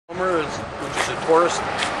tourist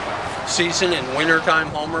season in wintertime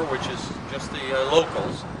Homer, which is just the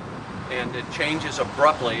locals, and it changes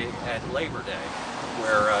abruptly at Labor Day,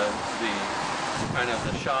 where the kind of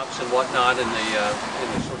the shops and whatnot in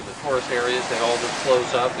the sort of the tourist areas, they all just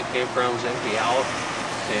close up, the campgrounds empty out,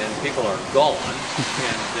 and people are gone,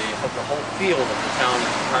 and the whole feel of the town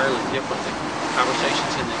is entirely different. The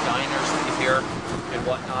conversations in the diners that you hear and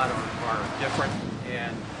whatnot are different,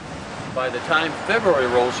 and by the time February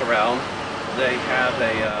rolls around, they have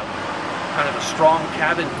a kind of a strong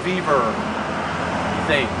cabin fever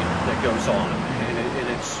thing that goes on, and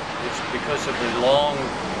it's because of the long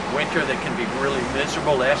winter that can be really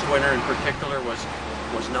miserable. Last winter in particular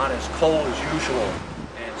was not as cold as usual,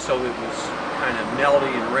 and so it was kind of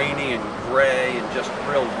melty and rainy and gray and just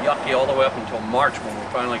real yucky all the way up until March, when we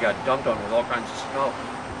finally got dumped on with all kinds of snow.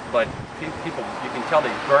 But people, you can tell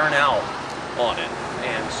they burn out on it,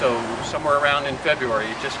 and so somewhere around in February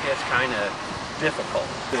it just gets kind of difficult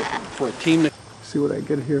for a team to see what I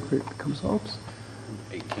get here if it comes up.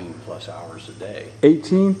 18 plus hours a day.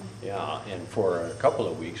 18? Yeah, and for a couple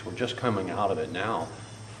of weeks, we're just coming out of it now.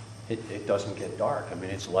 It doesn't get dark. I mean,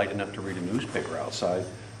 it's light enough to read a newspaper outside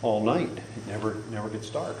all night. It never gets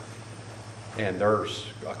dark. And there's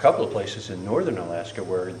a couple of places in northern Alaska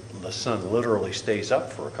where the sun literally stays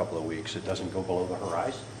up for a couple of weeks. It doesn't go below the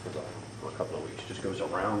horizon for a couple of weeks. It just goes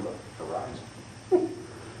around the horizon. And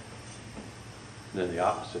then the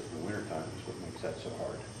opposite in the wintertime is what makes that so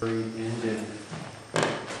hard. Ended,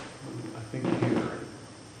 I think here,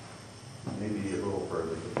 maybe a little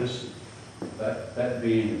further, but that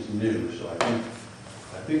beam is new, so I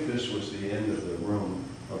think this was the end of the room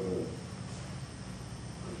of the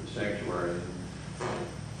sanctuary.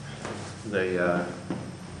 They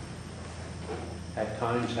at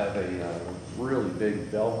times have a really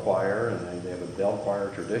big bell choir, and they have a bell choir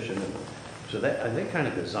tradition. And so they kind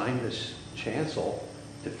of designed this chancel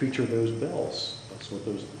to feature those bells. That's what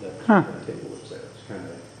that table is there. It's kind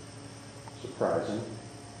of surprising.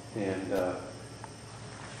 And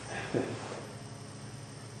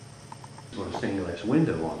put a stained glass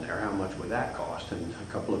window on there. How much would that cost? And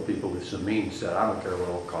a couple of people with some means said, I don't care what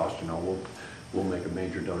it'll cost, we'll make a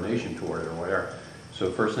major donation toward it or whatever. So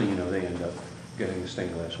first thing you know, they end up getting a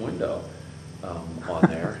stained glass window on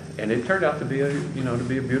there, and it turned out to be a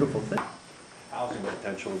beautiful thing. Housing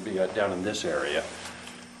potential would be down in this area.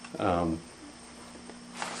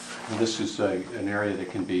 This is an area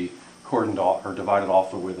that can be cordoned off or divided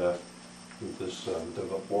off with this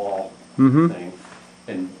wall thing.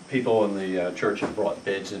 And people in the church have brought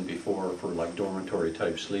beds in before for like dormitory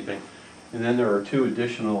type sleeping. And then there are two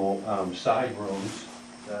additional side rooms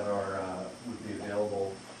that would be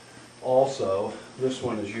available also. This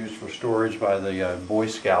one is used for storage by the Boy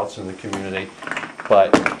Scouts in the community,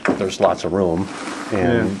 but there's lots of room.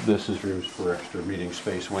 And this is used for extra meeting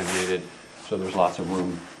space when needed. So there's lots of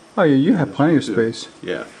room. Oh yeah, you have plenty of space.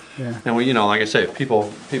 Yeah. And we, like I say,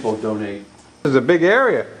 people donate. This is a big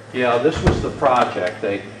area. Yeah, this was the project.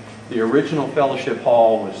 The original fellowship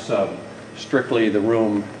hall was strictly the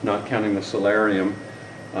room, not counting the solarium,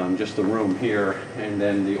 just the room here. And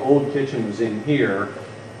then the old kitchen was in here,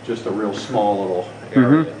 just a real small little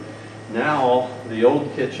area. Now the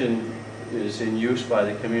old kitchen is in use by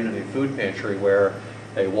the community food pantry, where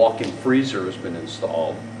a walk-in freezer has been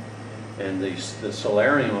installed. And the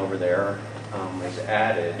solarium over there was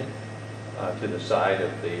added to the side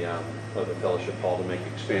of the fellowship hall to make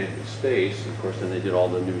expanded space. Of course, then they did all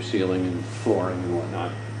the new ceiling and flooring and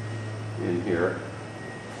whatnot in here.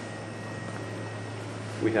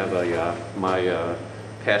 We have my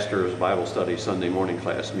pastor's Bible study Sunday morning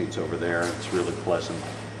class meets over there. It's really pleasant.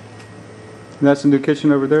 And that's the new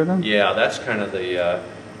kitchen over there, then? Yeah, that's kind of the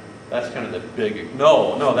big.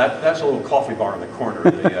 No, that's a little coffee bar in the corner.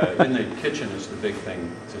 In the kitchen is the big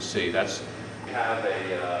thing to see. We have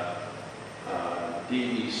a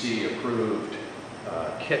DEC approved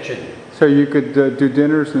kitchen. So you could do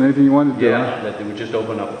dinners and anything you wanted to do. Yeah, that they would just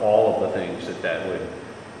open up all of the things that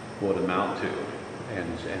would amount to,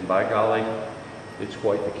 and by golly, it's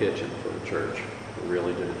quite the kitchen for the church. It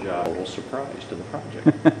really did a job. Total surprise to the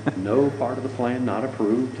project. No part of the plan not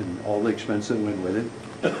approved, and all the expense that went with it.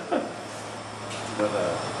 But,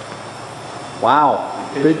 wow,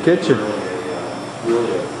 big kitchen.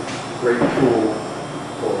 Really a great tool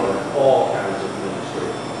for all kinds of ministry.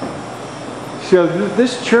 So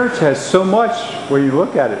this church has so much when you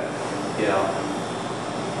look at it. Yeah.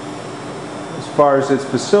 As far as its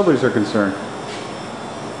facilities are concerned.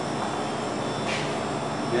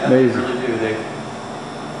 Yeah, amazing. They really do.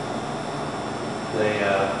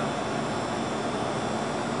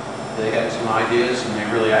 They had some ideas, and they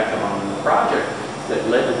really acted on the project that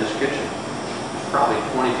led to this kitchen. probably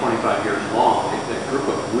 20, 25 years long, a group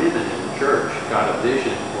of women in the church got a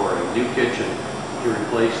vision for a new kitchen to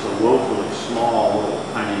replace the woefully small, little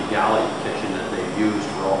tiny galley kitchen that they've used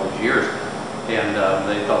for all those years. And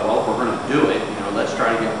they thought, well, if we're going to do it, let's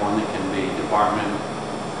try to get one that can be environmental,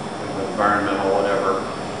 whatever,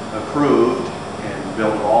 approved, and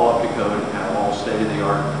build it all up to code and have all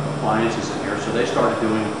state-of-the-art appliances in here. So they started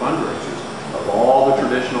doing fundraisers of all the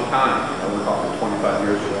traditional kind. We're talking 25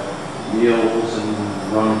 years ago. Meals and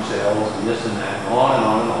rummage sales and this and that, and on and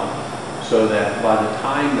on and on. So that by the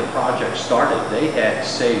time the project started, they had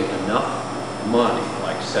saved enough money,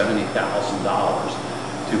 like $70,000,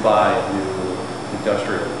 to buy a new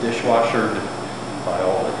industrial dishwasher, to buy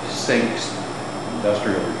all the sinks,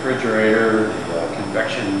 industrial refrigerator, the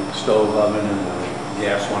convection stove oven, and the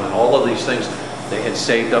gas one, and all of these things. They had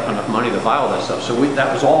saved up enough money to buy all that stuff. So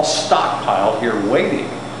that was all stockpiled here waiting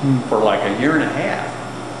for like a year and a half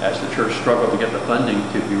as the church struggled to get the funding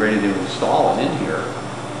to be ready to install it in here.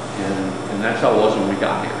 And that's how it was when we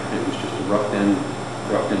got here. It was just roughed in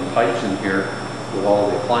pipes in here with all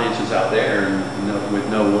the appliances out there, and with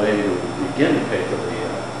no way to begin to pay for the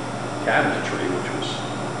cabinetry, which was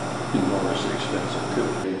enormously expensive too.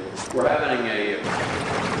 We're having a